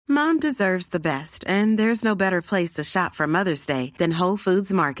Mom deserves the best, and there's no better place to shop for Mother's Day than Whole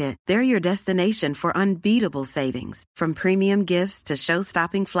Foods Market. They're your destination for unbeatable savings, from premium gifts to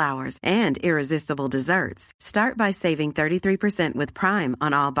show-stopping flowers and irresistible desserts. Start by saving 33% with Prime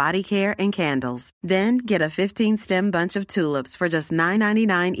on all body care and candles. Then get a 15-stem bunch of tulips for just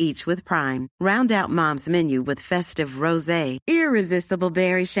 $9.99 each with Prime. Round out Mom's menu with festive rosé, irresistible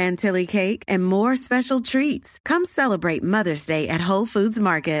berry chantilly cake, and more special treats. Come celebrate Mother's Day at Whole Foods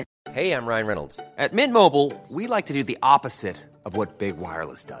Market. Hey, I'm Ryan Reynolds. At Mint Mobile, we like to do the opposite of what Big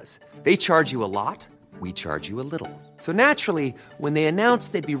Wireless does. They charge you a lot, we charge you a little. So naturally, when they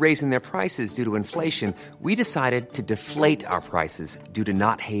announced they'd be raising their prices due to inflation, we decided to deflate our prices due to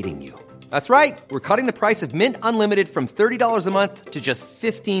not hating you. That's right. We're cutting the price of Mint Unlimited from $30 a month to just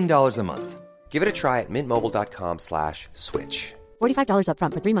 $15 a month. Give it a try at mintmobile.com/switch. $45 up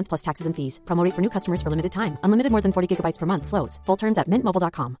front for 3 months plus taxes and fees. Promo rate for new customers for limited time. Unlimited more than 40 gigabytes per month. Slows full terms at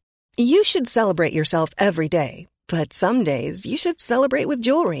mintmobile.com. You should celebrate yourself every day, but some days you should celebrate with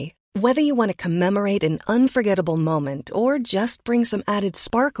jewelry. Whether you want to commemorate an unforgettable moment or just bring some added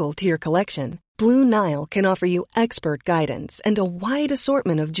sparkle to your collection, Blue Nile can offer you expert guidance and a wide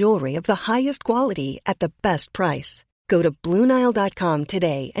assortment of jewelry of the highest quality at the best price. Go to BlueNile.com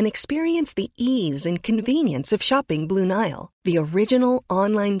today and experience the ease and convenience of shopping Blue Nile, the original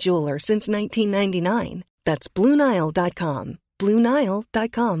online jeweler since 1999. That's BlueNile.com.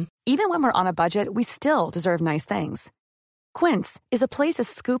 BlueNile.com. Even when we're on a budget, we still deserve nice things. Quince is a place to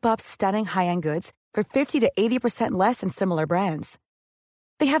scoop up stunning high-end goods for 50 to 80% less than similar brands.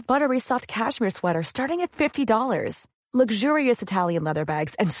 They have buttery soft cashmere sweaters starting at $50, luxurious Italian leather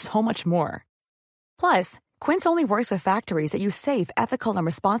bags, and so much more. Plus, Quince only works with factories that use safe, ethical, and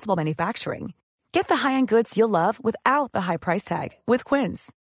responsible manufacturing. Get the high-end goods you'll love without the high price tag with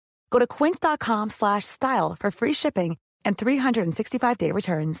Quince. Go to quince.com/style for free shipping and 365-day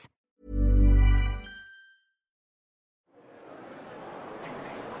returns.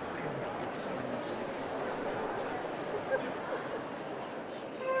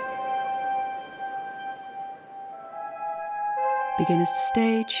 Beginners to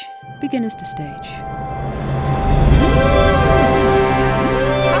stage, beginners to stage.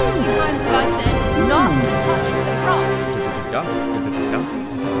 How many times have I said not to touch the cross?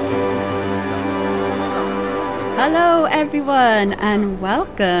 Hello everyone and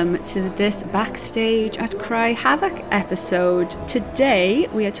welcome to this Backstage at Cry Havoc episode. Today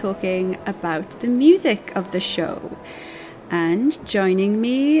we are talking about the music of the show. And joining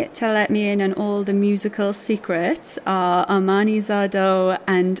me to let me in on all the musical secrets are Armani Zardo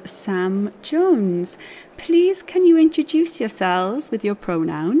and Sam Jones. Please, can you introduce yourselves with your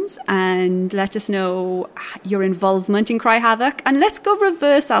pronouns and let us know your involvement in Cry Havoc? And let's go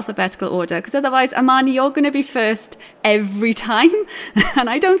reverse alphabetical order, because otherwise, Armani, you're going to be first every time, and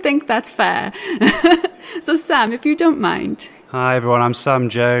I don't think that's fair. So Sam, if you don't mind. Hi everyone, I'm Sam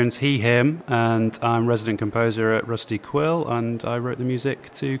Jones, he, him, and I'm resident composer at Rusty Quill, and I wrote the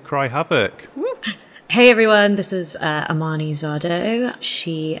music to Cry Havoc. Woo. Hey everyone, this is Armani Zardo,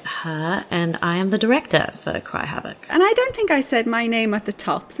 she, her, and I am the director for Cry Havoc. And I don't think I said my name at the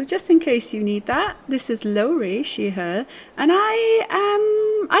top, so just in case you need that, this is Lowry, she, her, and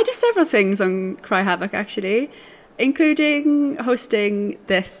I do several things on Cry Havoc actually, including hosting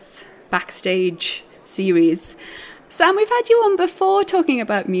this Backstage series. Sam, we've had you on before talking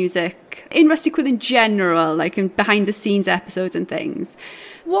about music in Rusty Quill in general, like in behind the scenes episodes and things.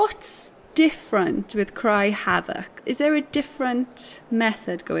 What's different with Cry Havoc? Is there a different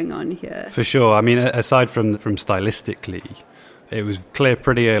method going on here? For sure. I mean, aside from stylistically, it was clear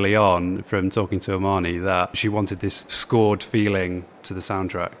pretty early on from talking to Armani that she wanted this scored feeling to the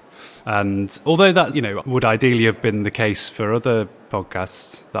soundtrack. And although that, would ideally have been the case for other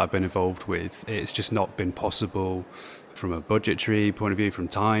podcasts that I've been involved with, it's just not been possible from a budgetary point of view, from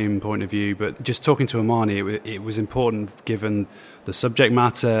time point of view. But just talking to Armani, it was important, given the subject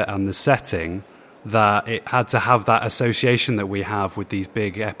matter and the setting, that it had to have that association that we have with these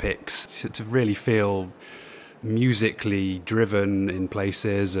big epics to really feel musically driven in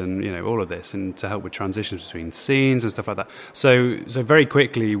places, and all of this, and to help with transitions between scenes and stuff like that. So very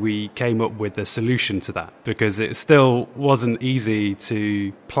quickly we came up with a solution to that, because it still wasn't easy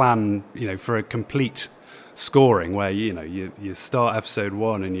to plan for a complete scoring where you start episode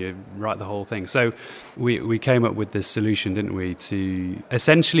 1 and you write the whole thing. So we came up with this solution, didn't we, to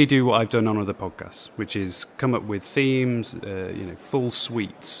essentially do what I've done on other podcasts, which is come up with themes, full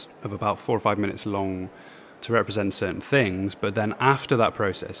suites of about 4 or 5 minutes long to represent certain things. But then after that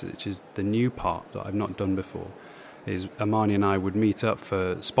process, which is the new part that I've not done before, is Armani and I would meet up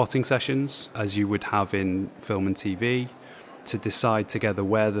for spotting sessions, as you would have in film and TV, to decide together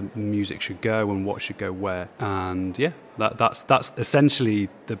where the music should go and what should go where. And yeah, that's essentially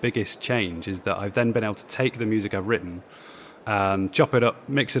the biggest change, is that I've then been able to take the music I've written and chop it up,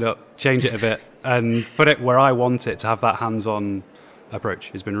 mix it up, change it a bit, and put it where I want it, to have that hands-on approach.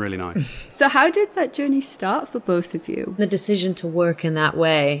 Has been really nice. So how did that journey start for both of you? The decision to work in that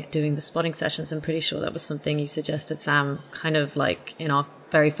way, doing the spotting sessions, I'm pretty sure that was something you suggested, Sam, kind of like in our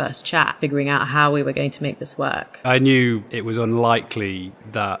very first chat, figuring out how we were going to make this work. I knew it was unlikely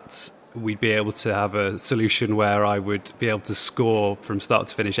that we'd be able to have a solution where I would be able to score from start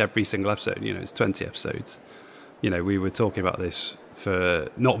to finish every single episode. You know, it's 20 episodes. You know, we were talking about this for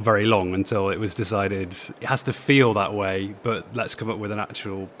not very long until it was decided it has to feel that way, but let's come up with an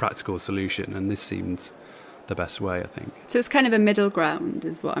actual practical solution. And this seemed the best way, I think. So it's kind of a middle ground,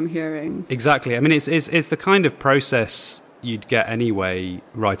 is what I'm hearing. Exactly. I mean, it's the kind of process you'd get anyway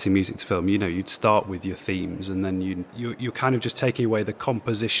writing music to film. You know, you'd start with your themes, and then you're kind of just taking away the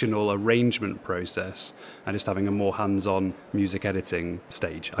compositional arrangement process and just having a more hands-on music editing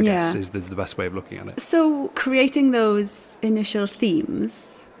stage, I guess, is the best way of looking at it. So creating those initial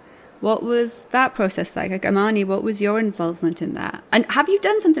themes, what was that process like? Like, Amani, what was your involvement in that? And have you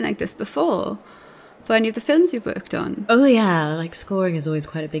done something like this before for any of the films you've worked on? Oh yeah, like scoring is always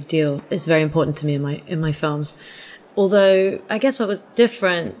quite a big deal. It's very important to me in my films. Although I guess what was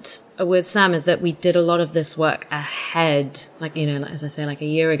different with Sam is that we did a lot of this work ahead, like, you know, as I say, like a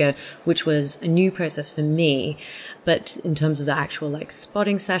year ago, which was a new process for me. But in terms of the actual like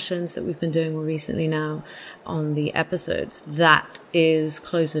spotting sessions that we've been doing more recently now on the episodes, that is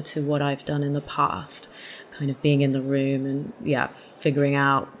closer to what I've done in the past, kind of being in the room and figuring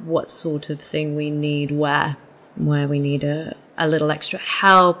out what sort of thing we need where we need a little extra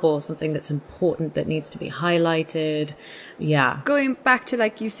help or something that's important that needs to be highlighted. Yeah. Going back to,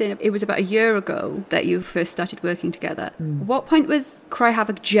 like you said, it was about a year ago that you first started working together. What point was Cry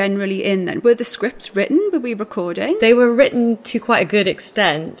Havoc generally in then? Were the scripts written? Were we recording? They were written to quite a good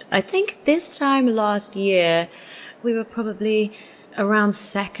extent. I think this time last year, we were probably around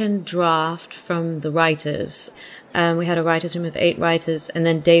second draft from the writers. We had a writer's room of 8 writers, and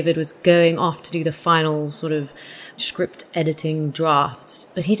then David was going off to do the final sort of script editing drafts,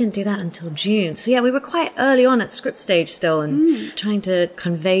 but he didn't do that until June. So yeah, we were quite early on at script stage still, and trying to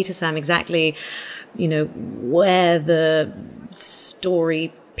convey to Sam exactly, you know, where the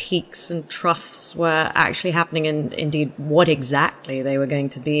story peaks and troughs were actually happening, and indeed what exactly they were going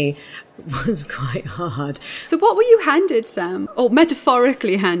to be was quite hard. So what were you handed, Sam? Or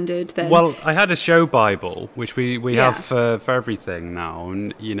metaphorically handed then? Well, I had a show Bible, which we have for everything now,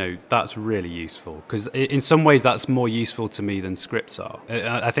 and, you know, that's really useful, because in some ways that's more useful to me than scripts are.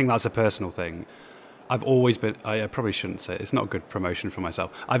 I think that's a personal thing. I've always been, I probably shouldn't say it, it's not good promotion for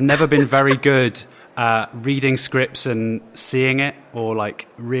myself. I've never been very good at reading scripts and seeing it, or like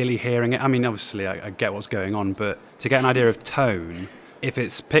really hearing it. I mean, obviously I get what's going on, but to get an idea of tone, if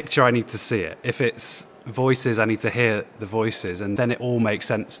it's picture, I need to see it. If it's voices, I need to hear the voices, and then it all makes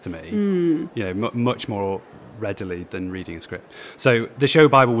sense to me, you know, much more readily than reading a script. So the show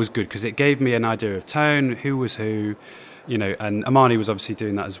Bible was good because it gave me an idea of tone, who was who, you know, and Amani was obviously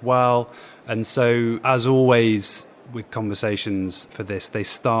doing that as well. And so, as always with conversations for this, they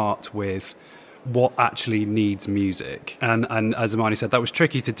start with what actually needs music. And as Amani said, that was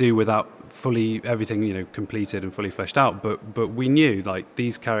tricky to do without fully everything, you know, completed and fully fleshed out. But we knew, like,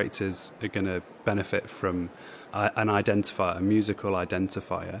 these characters are going to benefit from an identifier, a musical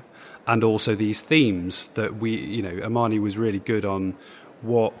identifier, and also these themes that we, you know, Amani was really good on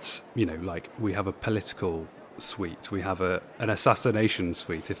what, you know, like, we have a political suite, we have an assassination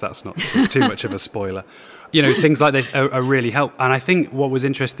suite, if that's not too much of a spoiler. You know, things like this are really help. And I think what was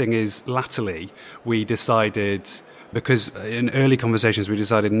interesting is latterly we decided, because in early conversations we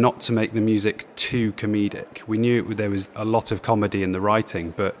decided not to make the music too comedic. We knew there was a lot of comedy in the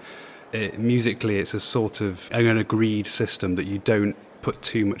writing, but musically it's a sort of an agreed system that you don't put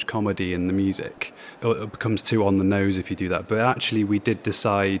too much comedy in the music, or it becomes too on the nose if you do that. But actually we did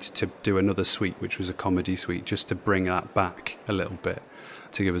decide to do another suite, which was a comedy suite, just to bring that back a little bit,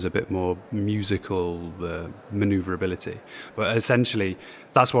 to give us a bit more musical maneuverability. But essentially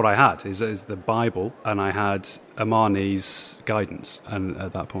that's what I had, is the Bible, and I had Amani's guidance. And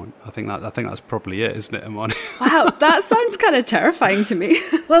at that point I think that's probably it, isn't it, Amani? Wow, that sounds kind of terrifying to me.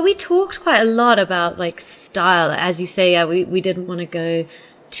 Well, we talked quite a lot about, like, style. As you say, yeah, we didn't want to go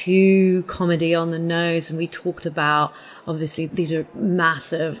too comedy on the nose, and we talked about, obviously these are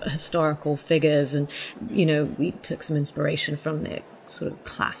massive historical figures, and, you know, we took some inspiration from the sort of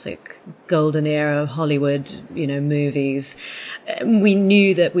classic golden era of Hollywood, you know, movies. We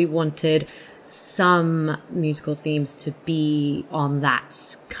knew that we wanted some musical themes to be on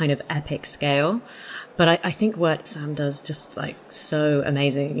that kind of epic scale. But I think what Sam does just like so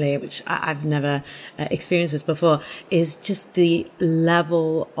amazingly, which I've never experienced this before, is just the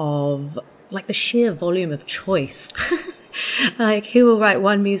level of like the sheer volume of choice. Like he will write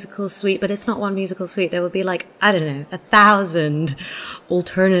one musical suite, but it's not one musical suite. There will be like, I don't know, 1,000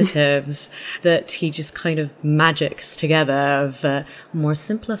 alternatives that he just kind of magics together of more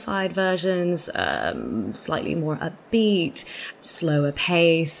simplified versions, slightly more upbeat, slower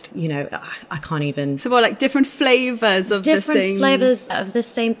paced. You know, I can't even. So more like different flavors of the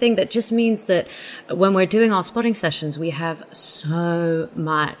same thing. That just means that when we're doing our spotting sessions, we have so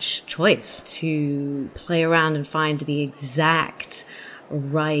much choice to play around and find the exact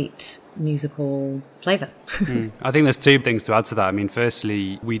right musical flavor. I think there's two things to add to that. I mean,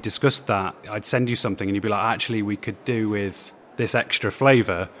 firstly, we discussed that I'd send you something and you'd be like, actually, we could do with this extra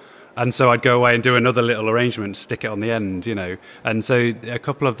flavor. And so I'd go away and do another little arrangement, stick it on the end, you know. And so a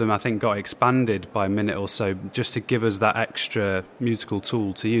couple of them, I think, got expanded by a minute or so just to give us that extra musical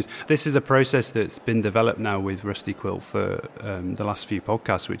tool to use. This is a process that's been developed now with Rusty Quilt for the last few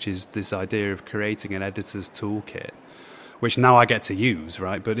podcasts, which is this idea of creating an editor's toolkit, which now I get to use,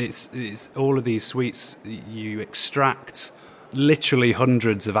 right? But it's all of these suites, you extract literally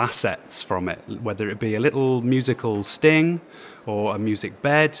hundreds of assets from it, whether it be a little musical sting or a music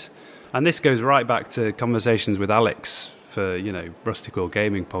bed. And this goes right back to conversations with Alex for, you know, Rusty Quill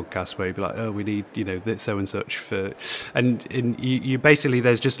Gaming podcast, where he'd be like, oh, we need, you know, this so and such for, and you basically,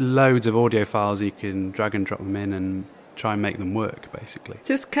 there's just loads of audio files you can drag and drop them in and try and make them work, basically.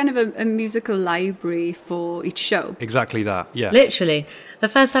 So it's kind of a musical library for each show. Exactly that, yeah. Literally. The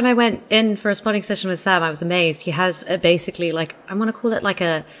first time I went in for a spotting session with Sam, I was amazed. He has basically like, I want to call it like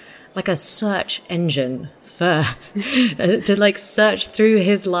a search engine for to like search through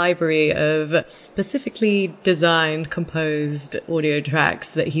his library of specifically designed, composed audio tracks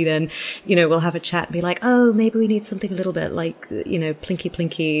that he then, you know, will have a chat and be like, oh, maybe we need something a little bit like, you know,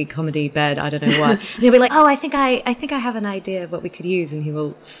 plinky comedy bed, I don't know what. And he'll be like, oh, I think I have an idea of what we could use, and he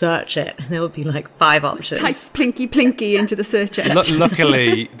will search it and there will be like 5 options. Types plinky into the search engine.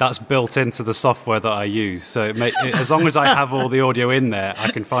 Luckily, that's built into the software that I use, so as long as I have all the audio in there,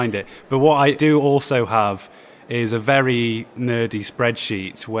 I can find it. But what I do also have is a very nerdy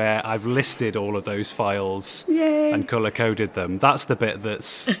spreadsheet where I've listed all of those files and colour-coded them. That's the bit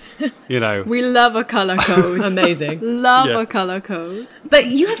that's, you know... We love a colour code. Amazing. Love a colour code. But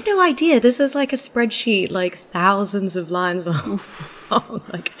you have no idea. This is like a spreadsheet, like thousands of lines long.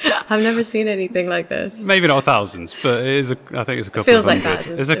 Like, I've never seen anything like this. Maybe not thousands, but I think it's a couple Feels of hundred. Like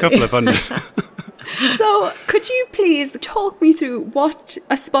thousands. It's a couple of hundred. So could you please talk me through what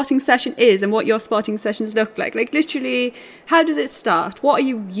a spotting session is and what your spotting sessions look like? Like literally, how does it start? What are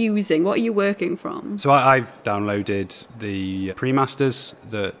you using? What are you working from? So I've downloaded the pre-masters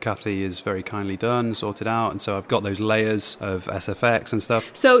that Kathy has very kindly done, sorted out. And so I've got those layers of SFX and stuff.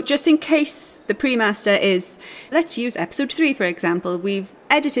 So just in case the pre-master is, let's use episode 3, for example. We've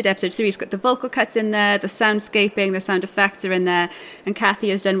edited episode 3. It's got the vocal cuts in there, the soundscaping, the sound effects are in there. And Kathy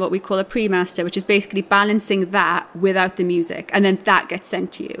has done what we call a pre-master, which is basically balancing that without the music. And then that gets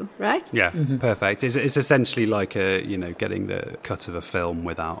sent to you, right? Yeah, perfect. It's essentially like getting the cut of a film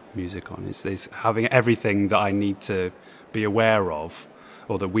without music on. It's having everything that I need to be aware of,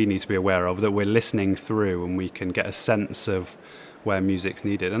 or that we need to be aware of, that we're listening through, and we can get a sense of where music's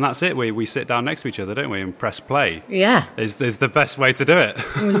needed. And that's it. We sit down next to each other, don't we, and press play. Yeah. Is the best way to do it.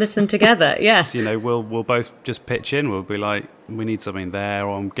 We'll listen together, yeah. You know, we'll both just pitch in. We'll be like, we need something there,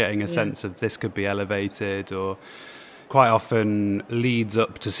 or I'm getting a sense of this could be elevated, or quite often leads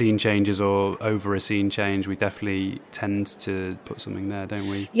up to scene changes or over a scene change. We definitely tend to put something there, don't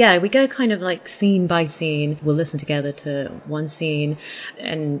we? Yeah, we go kind of like scene by scene. We'll listen together to one scene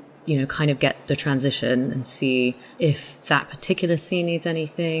and, you know, kind of get the transition and see if that particular scene needs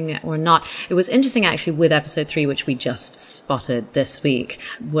anything or not. It was interesting actually with episode 3, which we just spotted this week,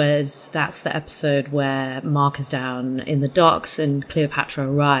 that's the episode where Mark is down in the docks and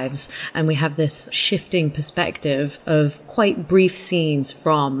Cleopatra arrives, and we have this shifting perspective of quite brief scenes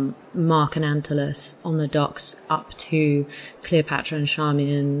from Mark and Antylos on the docks up to Cleopatra and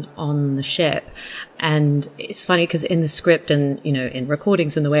Charmian on the ship. And it's funny because in the script and, you know, in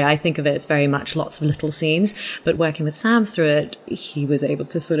recordings and the way I think of it, it's very much lots of little scenes. But working with Sam through it, he was able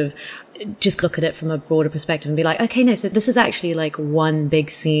to sort of just look at it from a broader perspective and be like, okay, no, so this is actually like one big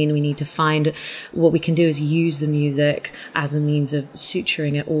scene. We need to find what we can do is use the music as a means of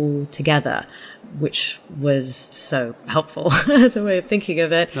suturing it all together, which was so helpful as a way of thinking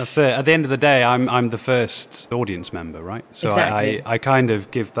of it. That's it. At the end of the day, I'm the first audience member, right? So exactly. I kind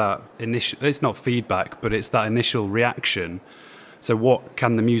of give that initial, it's not feedback, but it's that initial reaction. So what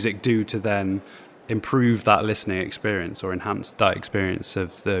can the music do to then improve that listening experience or enhance that experience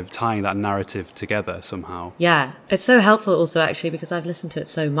of tying that narrative together somehow? Yeah, it's so helpful also actually because I've listened to it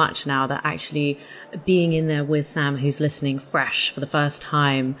so much now that actually being in there with Sam who's listening fresh for the first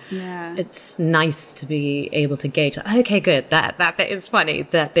time, it's nice to be able to gauge, okay, good, that bit is funny,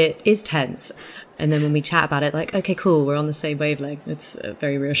 that bit is tense. And then when we chat about it, like, okay, cool, we're on the same wavelength. It's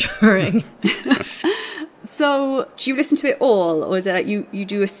very reassuring. So do you listen to it all, or is it like you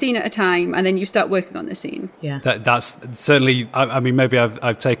do a scene at a time and then you start working on the scene? Yeah. That's certainly, I mean, maybe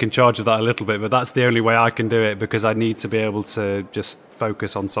I've taken charge of that a little bit, but that's the only way I can do it because I need to be able to just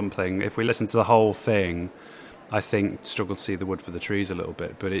focus on something. If we listen to the whole thing, I think struggle to see the wood for the trees a little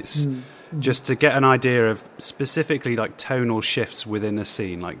bit, but it's just to get an idea of specifically like tonal shifts within a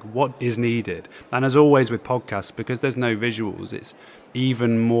scene, like what is needed. And as always with podcasts, because there's no visuals, it's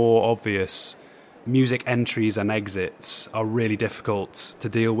even more obvious. Music entries and exits are really difficult to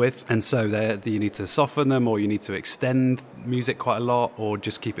deal with, and so you need to soften them, or you need to extend music quite a lot, or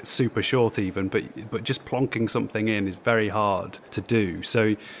just keep it super short even, but just plonking something in is very hard to do.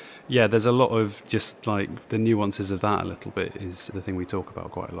 So yeah, there's a lot of just like the nuances of that a little bit is the thing we talk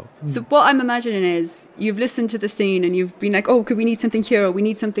about quite a lot. So what I'm imagining is you've listened to the scene and you've been like, oh, could we need something here or we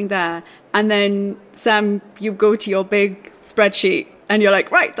need something there, and then Sam, you go to your big spreadsheet and you're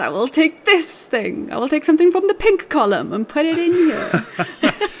like, right, I will take this thing. I will take something from the pink column and put it in here.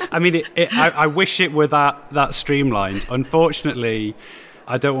 I mean, I wish it were that streamlined. Unfortunately,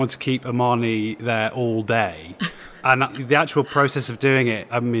 I don't want to keep Amani there all day. And the actual process of doing it,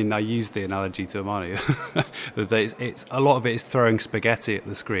 I mean, I used the analogy to Amani. It's a lot of it is throwing spaghetti at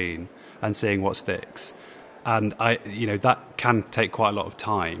the screen and seeing what sticks. And that can take quite a lot of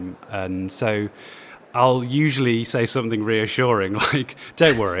time. And so I'll usually say something reassuring, like,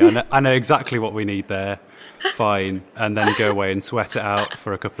 don't worry, I know exactly what we need there. Fine. And then go away and sweat it out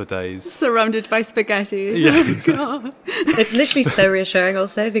for a couple of days. Surrounded by spaghetti. Yeah. Oh, God. It's literally so reassuring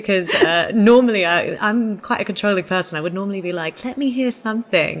also because normally I'm quite a controlling person. I would normally be like, let me hear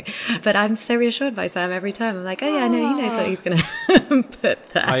something. But I'm so reassured by Sam every time. I'm like, oh yeah, no, he knows what he's going to put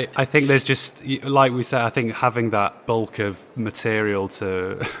there. I think there's just, like we said, I think having that bulk of material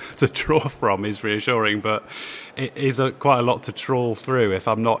to draw from is reassuring, but it is quite a lot to trawl through if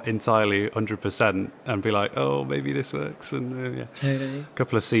I'm not entirely 100% and be like, oh, maybe this works. And yeah, totally. A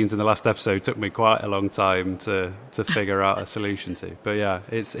couple of scenes in the last episode took me quite a long time to figure out a solution to. But yeah,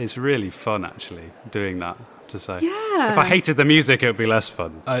 it's really fun actually doing that, I have to say. Yeah. If I hated the music, it would be less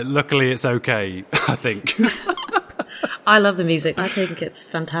fun. Luckily, it's okay, I think. I love the music. I think it's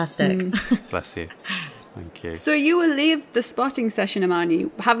fantastic. Bless you. Thank you. So you will leave the spotting session,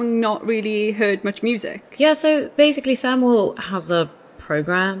 Amani, having not really heard much music. Yeah, so basically Samuel has a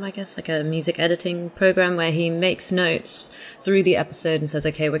program, I guess, like a music editing program where he makes notes through the episode and says,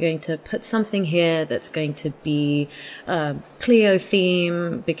 okay, we're going to put something here that's going to be a Cleo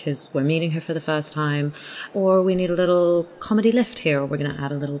theme because we're meeting her for the first time, or we need a little comedy lift here, or we're going to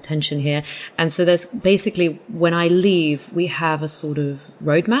add a little tension here. And so there's basically, when I leave, we have a sort of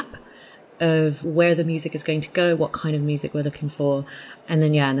roadmap of where the music is going to go, what kind of music we're looking for. And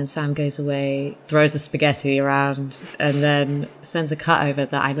then Sam goes away, throws the spaghetti around, and then sends a cut over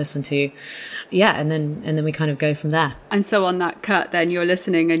that I listen to. Yeah, and then we kind of go from there. And so on that cut, then you're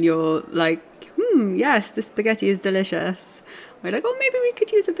listening and you're like, yes, the spaghetti is delicious. We're like, oh, maybe we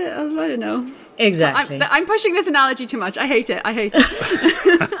could use a bit of, I don't know. Exactly. I'm pushing this analogy too much. I hate it.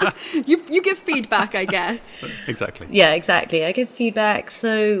 You give feedback, I guess. Exactly. Yeah, exactly. I give feedback.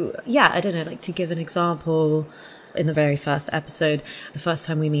 So, yeah, I don't know, like to give an example, in the very first episode, the first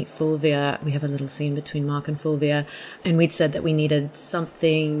time we meet Fulvia, we have a little scene between Mark and Fulvia, and we'd said that we needed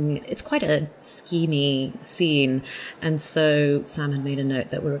something, it's quite a schemy scene, and so Sam had made a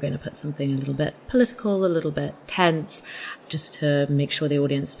note that we were going to put something a little bit political, a little bit tense, just to make sure the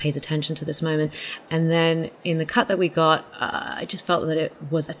audience pays attention to this moment. And then in the cut that we got, I just felt that it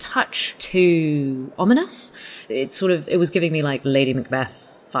was a touch too ominous. It was giving me like Lady Macbeth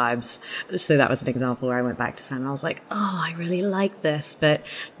vibes. So that was an example where I went back to Sam and I was like, oh, I really like this, but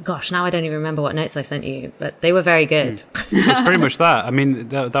gosh, now I don't even remember what notes I sent you, but they were very good. It's pretty much that. I mean,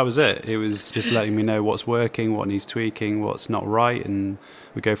 that was it. It was just letting me know what's working, what needs tweaking, what's not right, and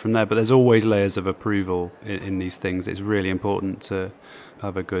we go from there. But there's always layers of approval in these things. It's really important to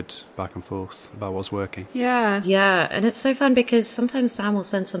have a good back and forth about what's working. Yeah, and it's so fun because sometimes Sam will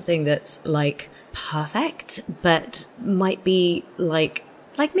send something that's like perfect, but might be like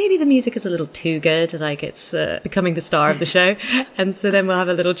maybe the music is a little too good, like it's becoming the star of the show. And so then we'll have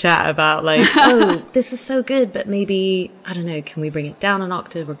a little chat about like, oh, this is so good, but maybe, I don't know, can we bring it down an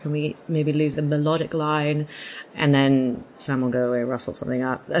octave, or can we maybe lose the melodic line? And then Sam will go away, rustle something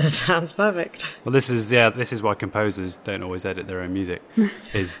up. That sounds perfect. Well, this is why composers don't always edit their own music.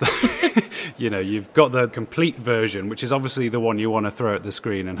 Is that, you've got the complete version, which is obviously the one you want to throw at the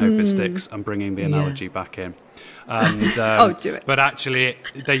screen and hope it sticks. I'm bringing the analogy back in. And, do it. But actually,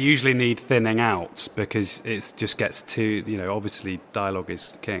 they usually need thinning out because it just gets too, obviously dialogue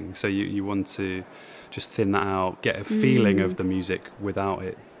is king. So you want to just thin that out, get a feeling of the music without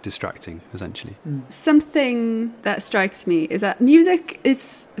it distracting, essentially. Something that strikes me is that music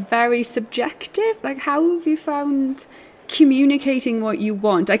is very subjective. Like, how have you found communicating what you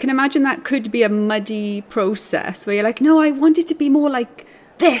want? I can imagine that could be a muddy process where you're like, no, I want it to be more like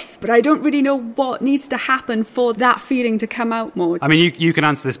this, but I don't really know what needs to happen for that feeling to come out more. I mean, you can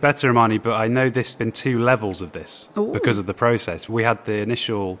answer this better, Imani, but I know there's been 2 levels of this because of the process. We had the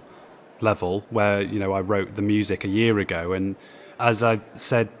initial level where, I wrote the music a year ago, and as I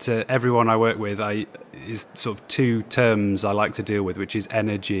said to everyone I work with, is sort of 2 terms I like to deal with, which is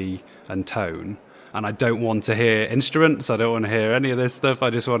energy and tone. And I don't want to hear instruments. I don't want to hear any of this stuff. I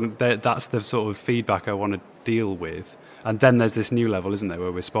just want that's the sort of feedback I want to deal with. And then there's this new level, isn't there,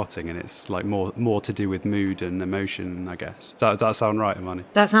 where we're spotting, and it's like more to do with mood and emotion, I guess. Does that sound right, Imani?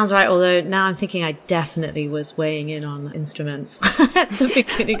 That sounds right, although now I'm thinking I definitely was weighing in on instruments at the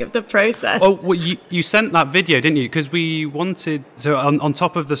beginning of the process. Oh, well, you sent that video, didn't you? Because we wanted... So on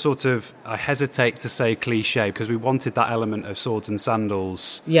top of the sort of, I hesitate to say cliche, because we wanted that element of swords and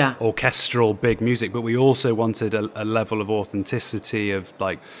sandals, orchestral, big music, but we also wanted a level of authenticity of,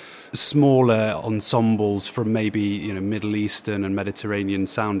 like, smaller ensembles from maybe Middle Eastern and Mediterranean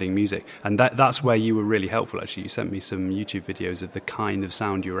sounding music, and that's where you were really helpful. Actually, you sent me some YouTube videos of the kind of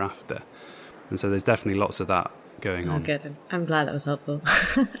sound you were after, and so there's definitely lots of that going on. Good. I'm glad that was helpful.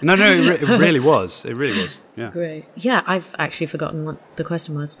 No, it really was. It really was. Yeah. Great. Yeah, I've actually forgotten what the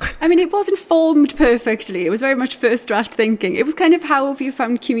question was. I mean, it wasn't formed perfectly. It was very much first draft thinking. It was kind of, how have you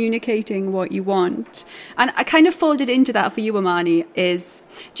found communicating what you want? And I kind of folded into that for you, Imani, is,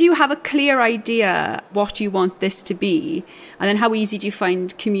 do you have a clear idea what you want this to be? And then how easy do you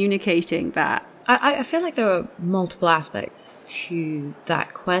find communicating that? I feel like there are multiple aspects to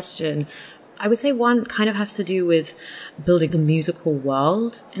that question. I would say one kind of has to do with building the musical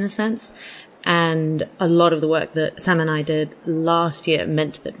world, in a sense. And a lot of the work that Sam and I did last year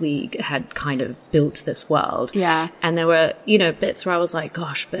meant that we had kind of built this world. Yeah. And there were, bits where I was like,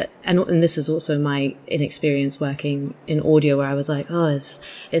 gosh, and this is also my inexperience working in audio, where I was like, oh, is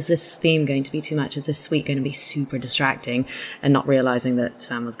this theme going to be too much? Is this suite going to be super distracting? And not realizing that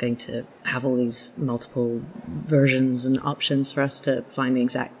Sam was going to have all these multiple versions and options for us to find the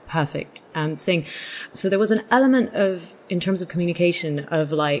exact perfect thing. So there was an element of, in terms of communication,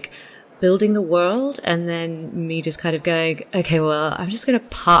 of like, building the world, and then me just kind of going, okay, well, I'm just going to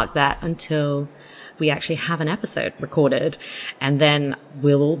park that until we actually have an episode recorded, and then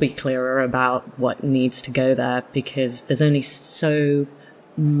we'll all be clearer about what needs to go there, because there's only so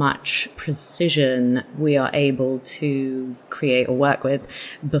much precision we are able to create or work with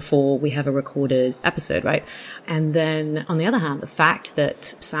before we have a recorded episode, right? And then on the other hand, the fact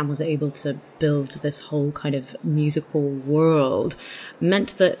that Sam was able to build this whole kind of musical world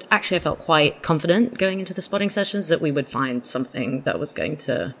meant that actually I felt quite confident going into the spotting sessions that we would find something that was going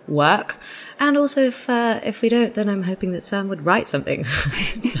to work. And also if we don't, then I'm hoping that Sam would write something.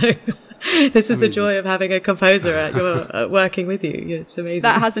 So this is the joy of having a composer at your working with you. It's amazing.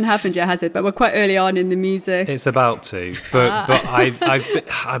 That hasn't happened yet, has it? But we're quite early on in the music. It's about to, but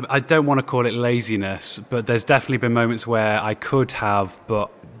I don't want to call it laziness, but there's definitely been moments where I could have,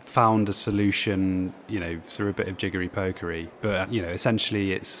 but found a solution, through a bit of jiggery pokery. But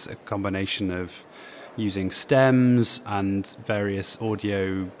essentially, it's a combination of using stems and various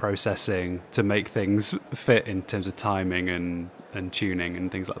audio processing to make things fit in terms of timing and tuning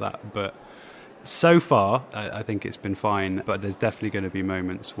and things like that. But so far, I think it's been fine. But there's definitely going to be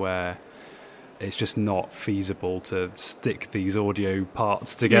moments where it's just not feasible to stick these audio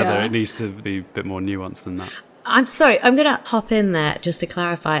parts together. Yeah. It needs to be a bit more nuanced than that. I'm sorry, I'm going to hop in there just to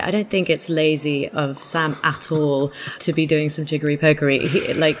clarify. I don't think it's lazy of Sam at all to be doing some jiggery pokery.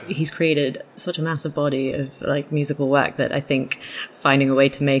 He's created such a massive body of like musical work that I think finding a way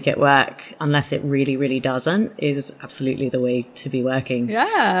to make it work, unless it really, really doesn't, is absolutely the way to be working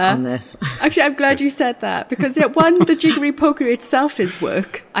on this. Actually, I'm glad you said that because the jiggery pokery itself is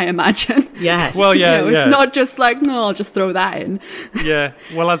work, I imagine. Yes. Well, yeah, It's not just like, no, I'll just throw that in. Yeah.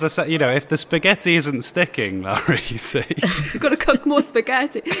 Well, as I said, if the spaghetti isn't sticking, Larry, you see. You've got to cook more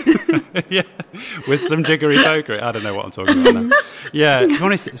spaghetti. Yeah. With some jiggery pokery. I don't know what I'm talking about now. Yeah, to be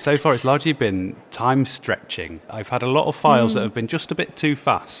honest, so far it's largely been time stretching. I've had a lot of files that have been just a bit too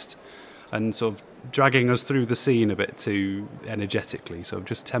fast and sort of dragging us through the scene a bit too energetically. So I've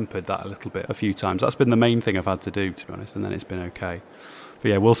just tempered that a little bit a few times. That's been the main thing I've had to do, to be honest, and then it's been okay. But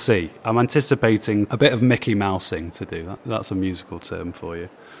yeah, we'll see. I'm anticipating a bit of Mickey Mousing to do. That's a musical term for you.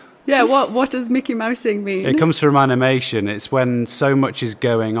 Yeah, what does Mickey Mousing mean? It comes from animation. It's when so much is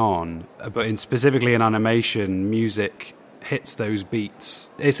going on, but specifically in animation, music hits those beats.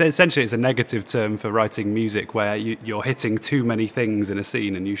 It's a negative term for writing music where you're hitting too many things in a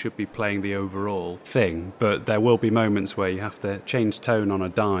scene and you should be playing the overall thing, but there will be moments where you have to change tone on a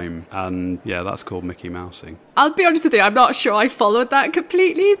dime, and yeah, that's called Mickey Mousing. I'll be honest with you, I'm not sure I followed that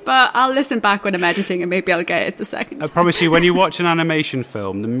completely, but I'll listen back when I'm editing and maybe I'll get it the second. I promise you, when you watch an animation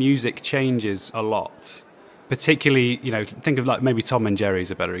film, the music changes a lot. Particularly, think of like maybe Tom and Jerry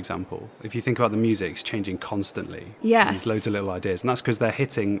is a better example. If you think about the music, it's changing constantly. Yes. There's loads of little ideas. And that's because they're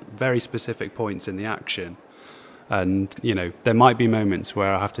hitting very specific points in the action. And, there might be moments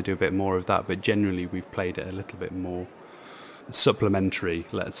where I have to do a bit more of that, but generally we've played it a little bit more supplementary,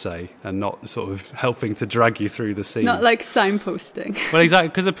 let's say, and not sort of helping to drag you through the scene. Not like signposting. Well, exactly,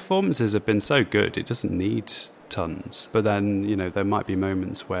 because the performances have been so good, it doesn't need tons. But then, there might be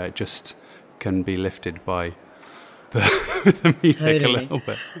moments where it just can be lifted by the music a little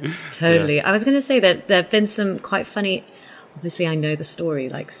bit. Totally. Yeah. I was going to say that there have been some quite funny... Obviously, I know the story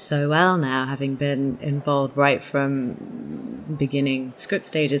like so well now, having been involved right from beginning script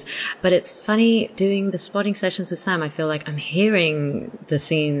stages. But it's funny doing the spotting sessions with Sam. I feel like I'm hearing the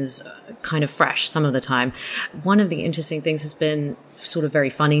scenes kind of fresh some of the time. One of the interesting things has been sort of very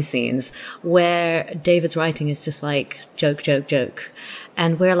funny scenes where David's writing is just like joke, joke, joke.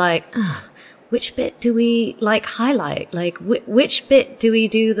 And we're like, which bit do we like highlight? Like, which bit do we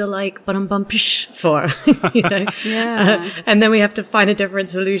do the like bum bum psh for? Yeah. And then we have to find a different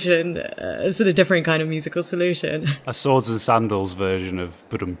solution, sort of different kind of musical solution. A swords and sandals version of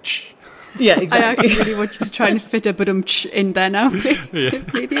budum-ch. Yeah, exactly. I actually really want you to try and fit a budum-ch in there now, please. Yeah.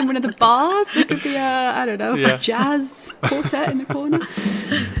 Maybe in one of the bars, there could be a jazz quartet in the corner.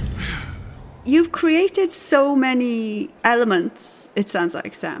 You've created so many elements, it sounds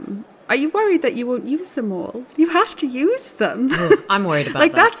like, Sam. Are you worried that you won't use them all? You have to use them. Oh, I'm worried about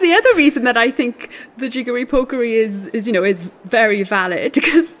that. That's the other reason that I think the jiggery pokery is very valid,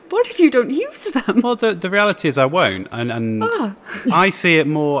 because what if you don't use them? Well, the reality is I won't. And I see it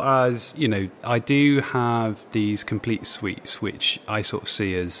more as, I do have these complete suites, which I sort of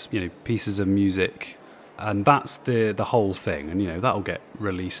see as, pieces of music. And that's the whole thing. And, that'll get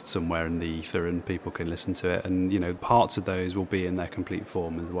released somewhere in the ether and people can listen to it. And, parts of those will be in their complete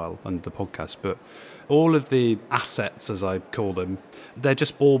form as well under the podcast. But all of the assets, as I call them, they're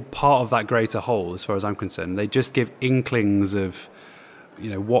just all part of that greater whole as far as I'm concerned. They just give inklings of,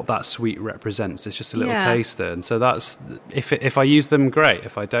 what that suite represents. It's just a little taster. And so that's, if I use them, great.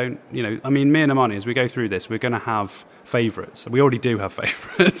 If I don't, me and Amani, as we go through this, we're going to have favourites. We already do have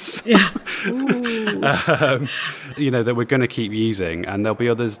favourites. Yeah. That we're going to keep using, and there'll be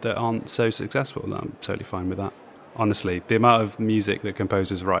others that aren't so successful. I'm totally fine with that. Honestly, the amount of music that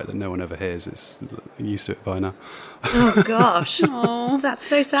composers write that no one ever hears is used to it by now. Oh gosh, that's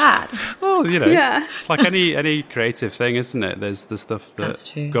so sad. Well, it's like any creative thing, isn't it? There's the stuff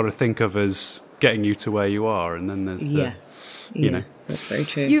that you've got to think of as getting you to where you are, and then there's that's very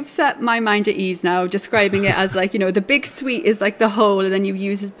true. You've set my mind at ease now, describing it as like, the big suite is like the whole, and then you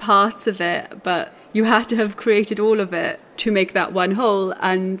use parts of it, but you had to have created all of it to make that one whole.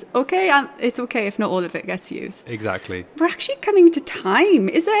 And it's okay if not all of it gets used. Exactly. We're actually coming to time.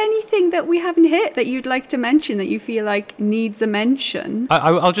 Is there anything that we haven't hit that you'd like to mention that you feel like needs a mention?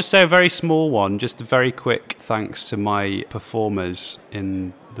 I'll just say a very small one, just a very quick thanks to my performers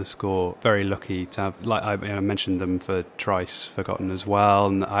in the score. Very lucky to have, like I mentioned them for Trice Forgotten as well,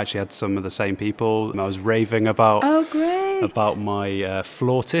 and I actually had some of the same people I was raving about. Oh, great. about my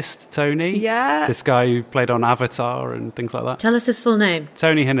flautist, Tony. Yeah. This guy who played on Avatar and things like that. Tell us his full name.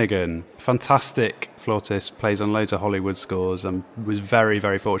 Tony Hinnigan, fantastic flautist, plays on loads of Hollywood scores, and was very,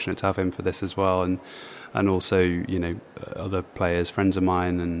 very fortunate to have him for this as well. And also, you know, other players, friends of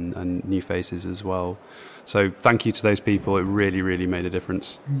mine, and new faces as well. So thank you to those people. It really, really made a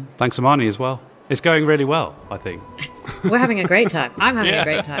difference. Thanks, Amani, as well. It's going really well, I think. We're having a great time. I'm having a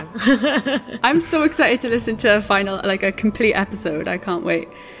great time. I'm so excited to listen to a final, like a complete episode. I can't wait.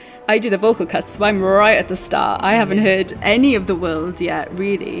 I do the vocal cuts, so I'm right at the start. I haven't heard any of the world yet,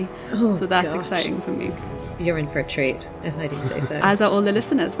 really. So that's exciting for me. You're in for a treat, if I do say so. As are all the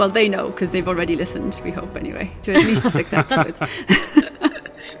listeners. Well, they know, because they've already listened, we hope anyway, to at least 6 episodes.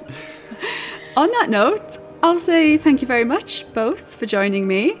 On that note, I'll say thank you very much, both, for joining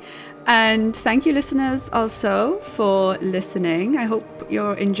me. And thank you, listeners, also for listening. I hope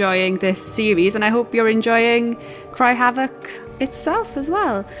you're enjoying this series, and I hope you're enjoying Cry Havoc itself as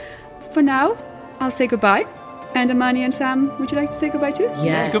well. For now, I'll say goodbye. And Amani and Sam, would you like to say goodbye too?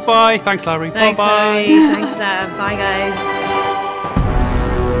 Yes. Goodbye. Thanks, Larry. Thanks, Bye-bye. Larry. Thanks, Sam. Bye, guys.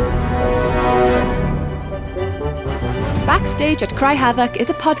 Backstage at Cry Havoc is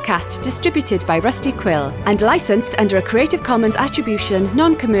a podcast distributed by Rusty Quill and licensed under a Creative Commons Attribution,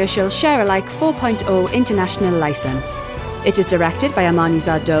 Non-Commercial, Share-alike 4.0 International License. It is directed by Amani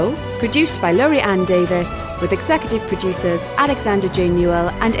Zardo, produced by Laurie Ann Davis, with executive producers Alexander J. Newell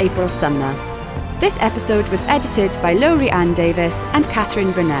and April Sumner. This episode was edited by Laurie Ann Davis and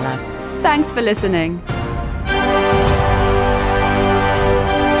Catherine Vernella. Thanks for listening.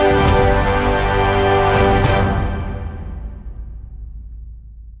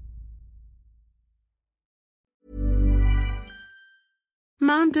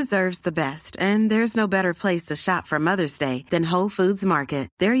 Mom deserves the best, and there's no better place to shop for Mother's Day than Whole Foods Market.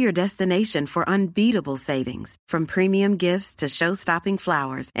 They're your destination for unbeatable savings, from premium gifts to show-stopping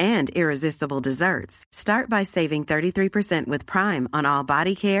flowers and irresistible desserts. Start by saving 33% with Prime on all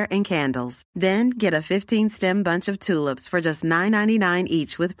body care and candles. Then get a 15-stem bunch of tulips for just $9.99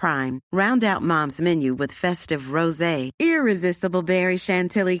 each with Prime. Round out Mom's menu with festive rosé, irresistible berry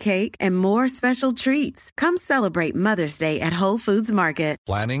chantilly cake, and more special treats. Come celebrate Mother's Day at Whole Foods Market.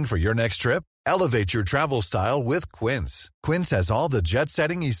 Planning for your next trip? Elevate your travel style with Quince. Quince has all the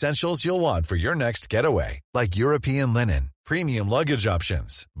jet-setting essentials you'll want for your next getaway, like European linen, premium luggage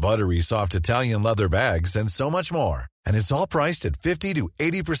options, buttery soft Italian leather bags, and so much more. And it's all priced at 50 to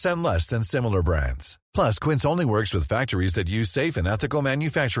 80% less than similar brands. Plus, Quince only works with factories that use safe and ethical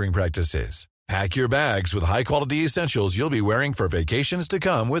manufacturing practices. Pack your bags with high-quality essentials you'll be wearing for vacations to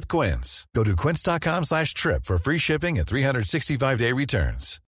come with Quince. Go to quince.com/trip for free shipping and 365-day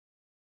returns.